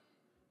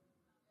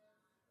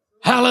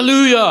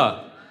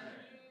 Hallelujah.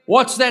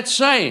 What's that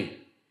saying?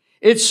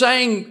 It's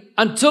saying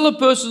until a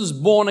person's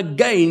born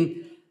again,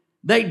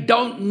 they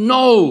don't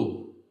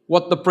know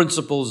what the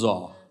principles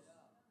are.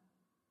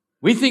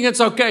 We think it's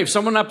okay. If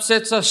someone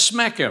upsets us,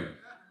 smack him.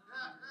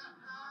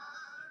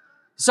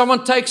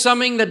 Someone takes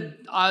something that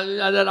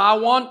I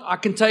want, I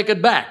can take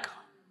it back.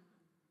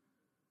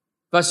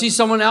 If I see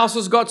someone else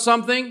has got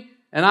something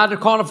and I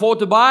can't afford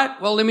to buy it,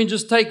 well, let me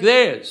just take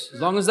theirs.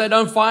 As long as they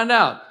don't find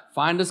out.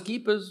 Finders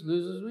keepers,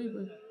 losers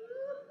weepers.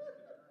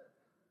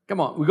 Come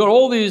on, we've got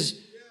all these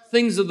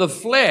things of the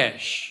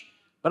flesh,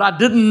 but I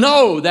didn't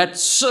know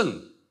that's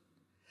sin.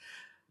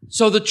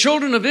 So the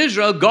children of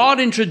Israel, God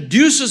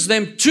introduces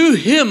them to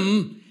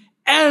Him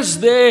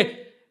as their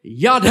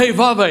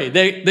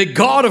Yadeh-Vaveh, their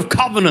God of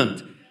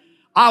covenant.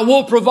 I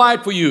will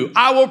provide for you.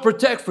 I will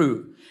protect for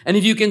you. And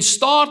if you can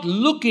start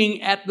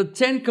looking at the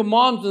 10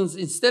 commandments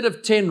instead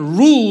of 10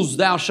 rules,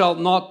 thou shalt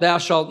not, thou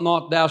shalt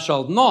not, thou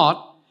shalt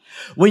not,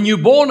 when you're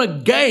born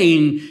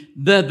again,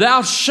 the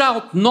thou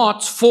shalt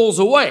not falls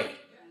away.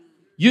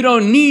 You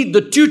don't need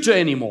the tutor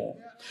anymore.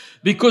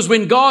 Because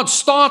when God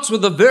starts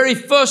with the very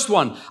first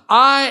one,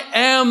 I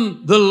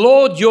am the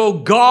Lord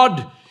your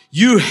God,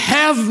 you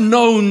have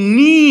no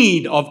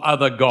need of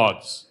other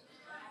gods.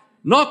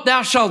 Not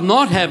thou shalt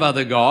not have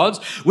other gods.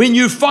 When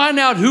you find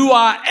out who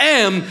I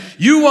am,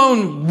 you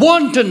won't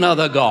want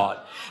another God.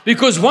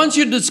 Because once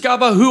you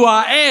discover who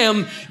I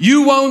am,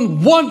 you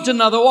won't want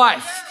another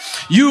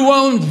wife. You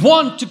won't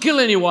want to kill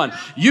anyone.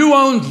 You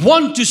won't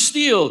want to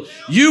steal.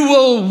 You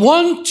will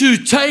want to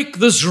take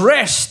this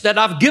rest that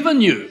I've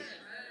given you.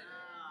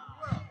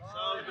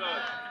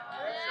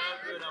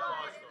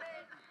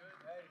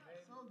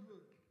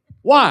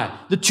 Why?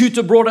 The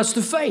tutor brought us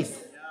to faith.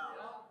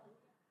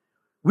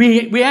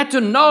 We had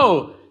to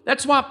know.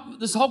 That's why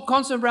this whole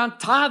concept around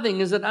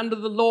tithing, is it under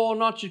the law or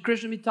not? Should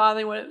Christians be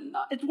tithing?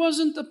 No, it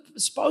wasn't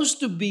supposed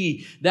to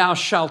be, thou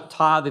shalt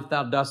tithe, if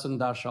thou doesn't,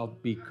 thou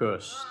shalt be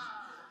cursed.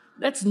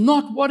 That's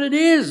not what it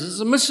is. It's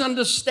a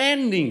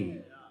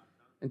misunderstanding.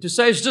 And to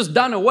say it's just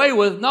done away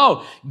with,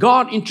 no.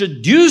 God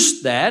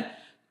introduced that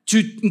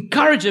to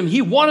encourage him.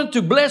 He wanted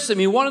to bless him.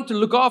 He wanted to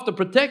look after,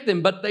 protect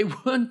them, but they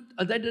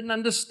didn't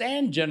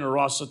understand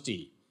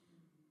generosity.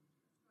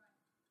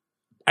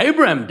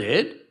 Abraham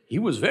did. He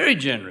was very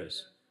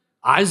generous.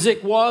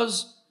 Isaac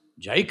was.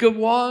 Jacob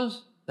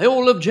was. They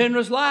all lived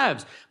generous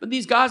lives. But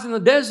these guys in the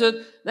desert,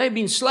 they've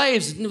been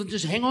slaves.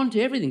 Just hang on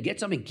to everything. Get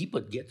something, keep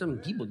it. Get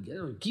something, keep it. Get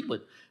something, keep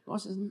it. God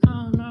says,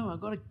 no,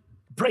 I've got to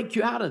break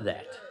you out of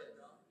that.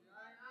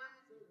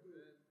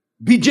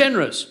 Be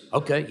generous.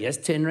 Okay, yes,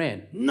 10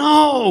 rand.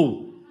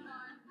 No!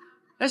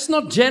 That's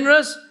not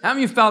generous. How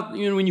many of you felt,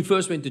 when you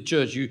first went to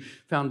church, you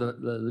found the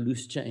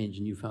loose change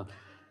and you found...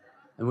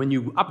 And when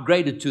you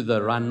upgraded to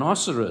the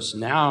rhinoceros,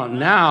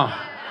 now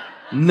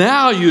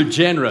you're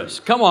generous.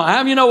 Come on, how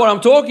many of you know what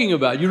I'm talking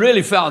about? You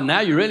really felt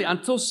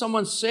until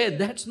someone said,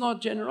 that's not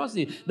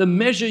generosity. The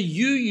measure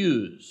you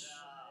use.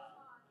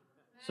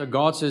 So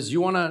God says,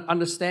 you want to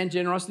understand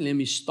generosity? Let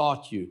me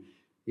start you.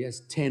 Yes,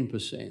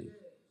 10%.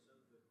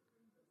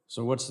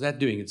 So what's that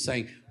doing? It's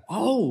saying,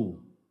 oh,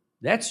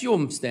 that's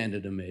your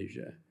standard of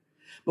measure.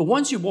 But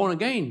once you're born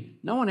again,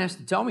 no one has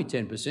to tell me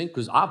 10%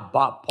 because I've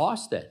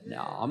bypassed that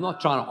now. I'm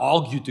not trying to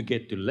argue to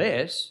get to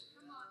less.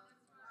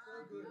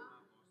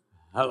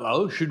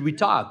 Hello, should we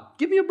tithe?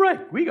 Give me a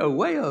break. We go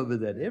way over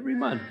that every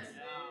month.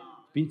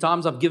 Been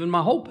times I've given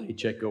my whole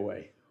paycheck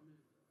away.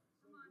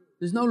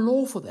 There's no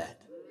law for that.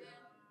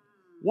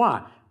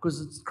 Why?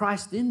 Because it's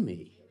Christ in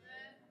me.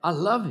 I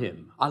love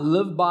him. I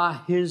live by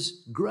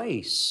his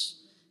grace.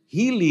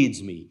 He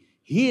leads me.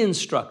 He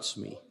instructs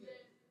me.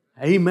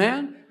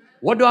 Amen?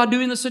 What do I do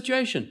in the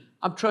situation?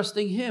 I'm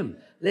trusting him.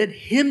 Let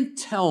him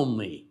tell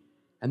me,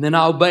 and then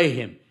I obey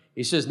him.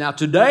 He says, now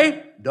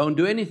today, don't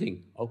do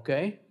anything.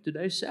 Okay,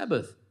 today's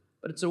Sabbath,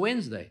 but it's a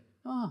Wednesday.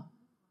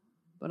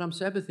 But I'm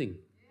Sabbathing.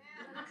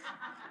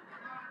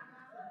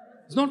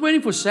 It's not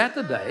waiting for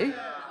Saturday.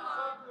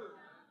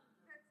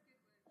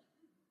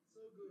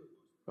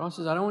 God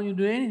says, I don't want you to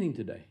do anything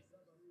today.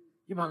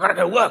 Yeah, but I got to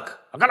go work.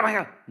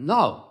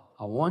 No,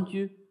 I want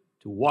you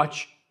to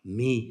watch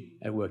me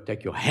at work.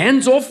 Take your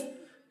hands off.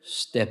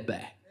 Step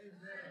back.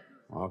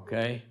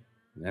 Okay.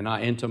 Then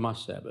I enter my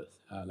Sabbath.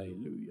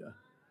 Hallelujah.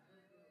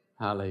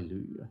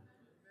 Hallelujah.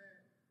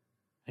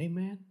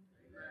 Amen.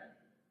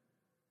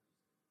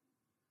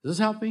 Is this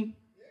helping?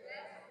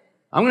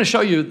 I'm going to show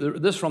you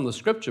this from the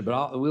scripture,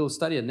 but we'll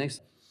study it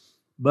next.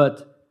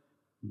 But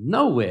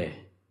nowhere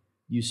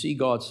you see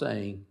God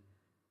saying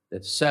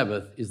that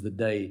Sabbath is the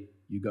day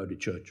you go to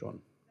church on.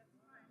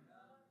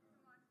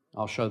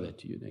 I'll show that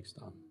to you next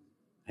time.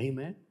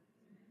 Amen.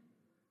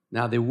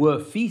 Now, there were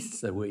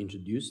feasts that were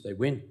introduced. They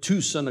went to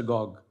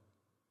synagogue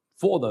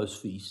for those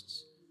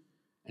feasts,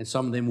 and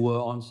some of them were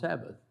on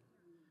Sabbath.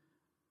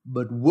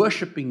 But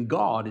worshiping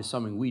God is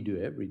something we do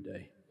every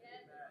day,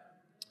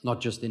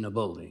 not just in a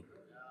building.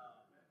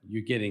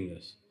 You're getting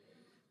this.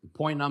 The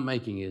point I'm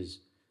making is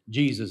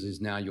Jesus is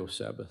now your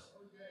Sabbath.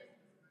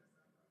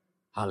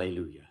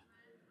 Hallelujah.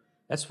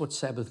 That's what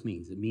Sabbath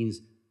means. It means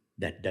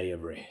that day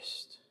of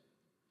rest.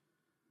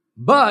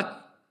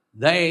 But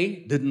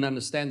they didn't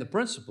understand the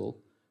principle,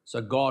 so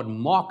God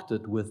marked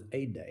it with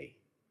a day.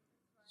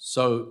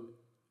 So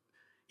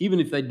even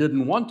if they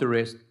didn't want to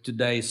rest,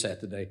 today is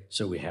Saturday,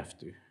 so we have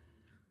to.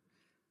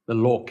 The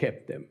law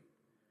kept them.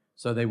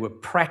 So they were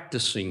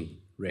practicing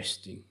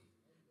resting.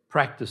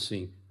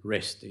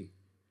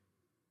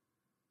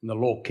 And the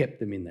law kept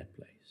them in that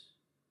place.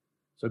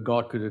 So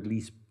God could at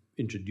least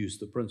introduce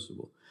the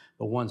principle.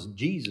 But once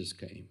Jesus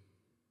came,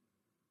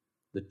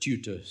 the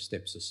tutor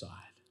steps aside.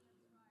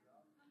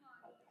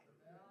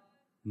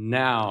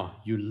 Now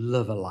you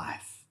live a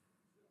life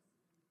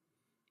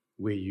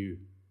where you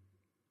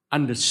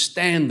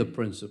understand the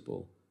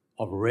principle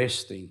of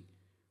resting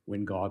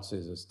when God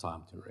says it's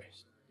time to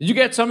rest. Did you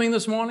get something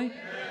this morning?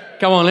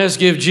 Come on, let's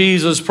give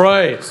Jesus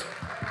praise.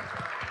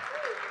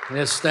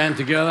 Let's stand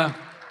together.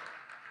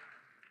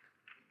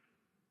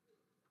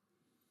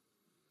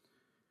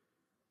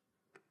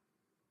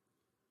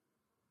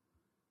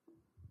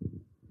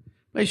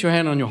 Place your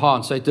hand on your heart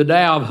and say,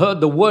 today I've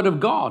heard the word of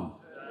God.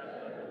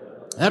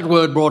 That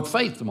word brought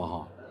faith to my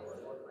heart.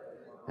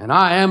 And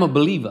I am a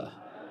believer,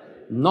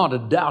 not a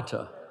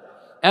doubter.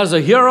 As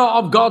a hearer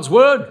of God's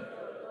word,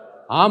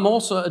 I'm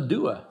also a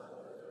doer.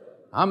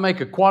 I make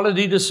a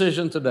quality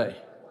decision today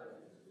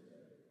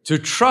to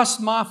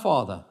trust my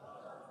Father.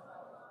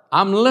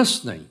 I'm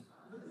listening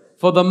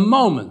for the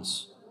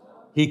moments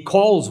He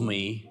calls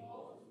me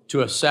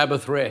to a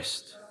Sabbath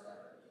rest.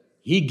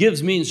 He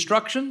gives me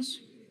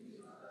instructions,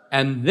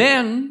 and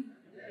then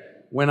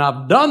when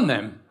I've done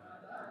them,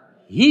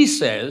 He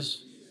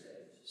says,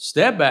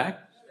 step back,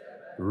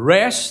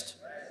 rest,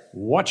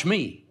 watch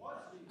me.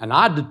 And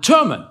I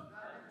determine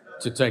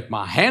to take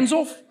my hands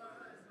off,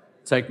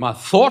 take my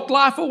thought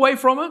life away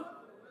from it.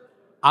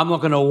 I'm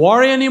not going to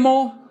worry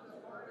anymore.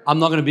 I'm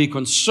not going to be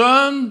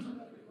concerned.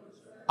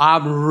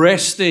 I'm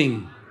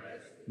resting.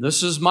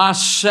 This is my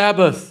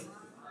Sabbath.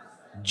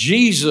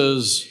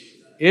 Jesus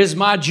is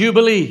my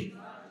Jubilee.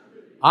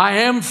 I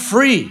am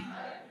free.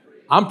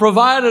 I'm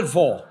provided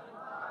for.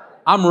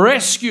 I'm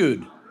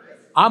rescued.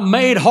 I'm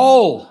made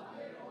whole.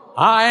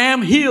 I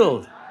am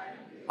healed.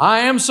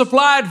 I am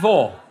supplied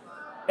for.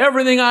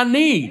 Everything I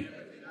need,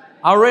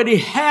 I already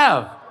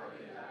have.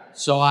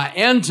 So I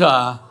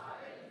enter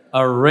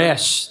a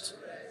rest.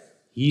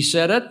 He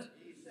said it.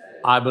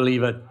 I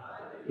believe it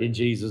in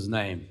Jesus'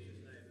 name.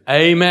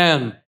 Amen.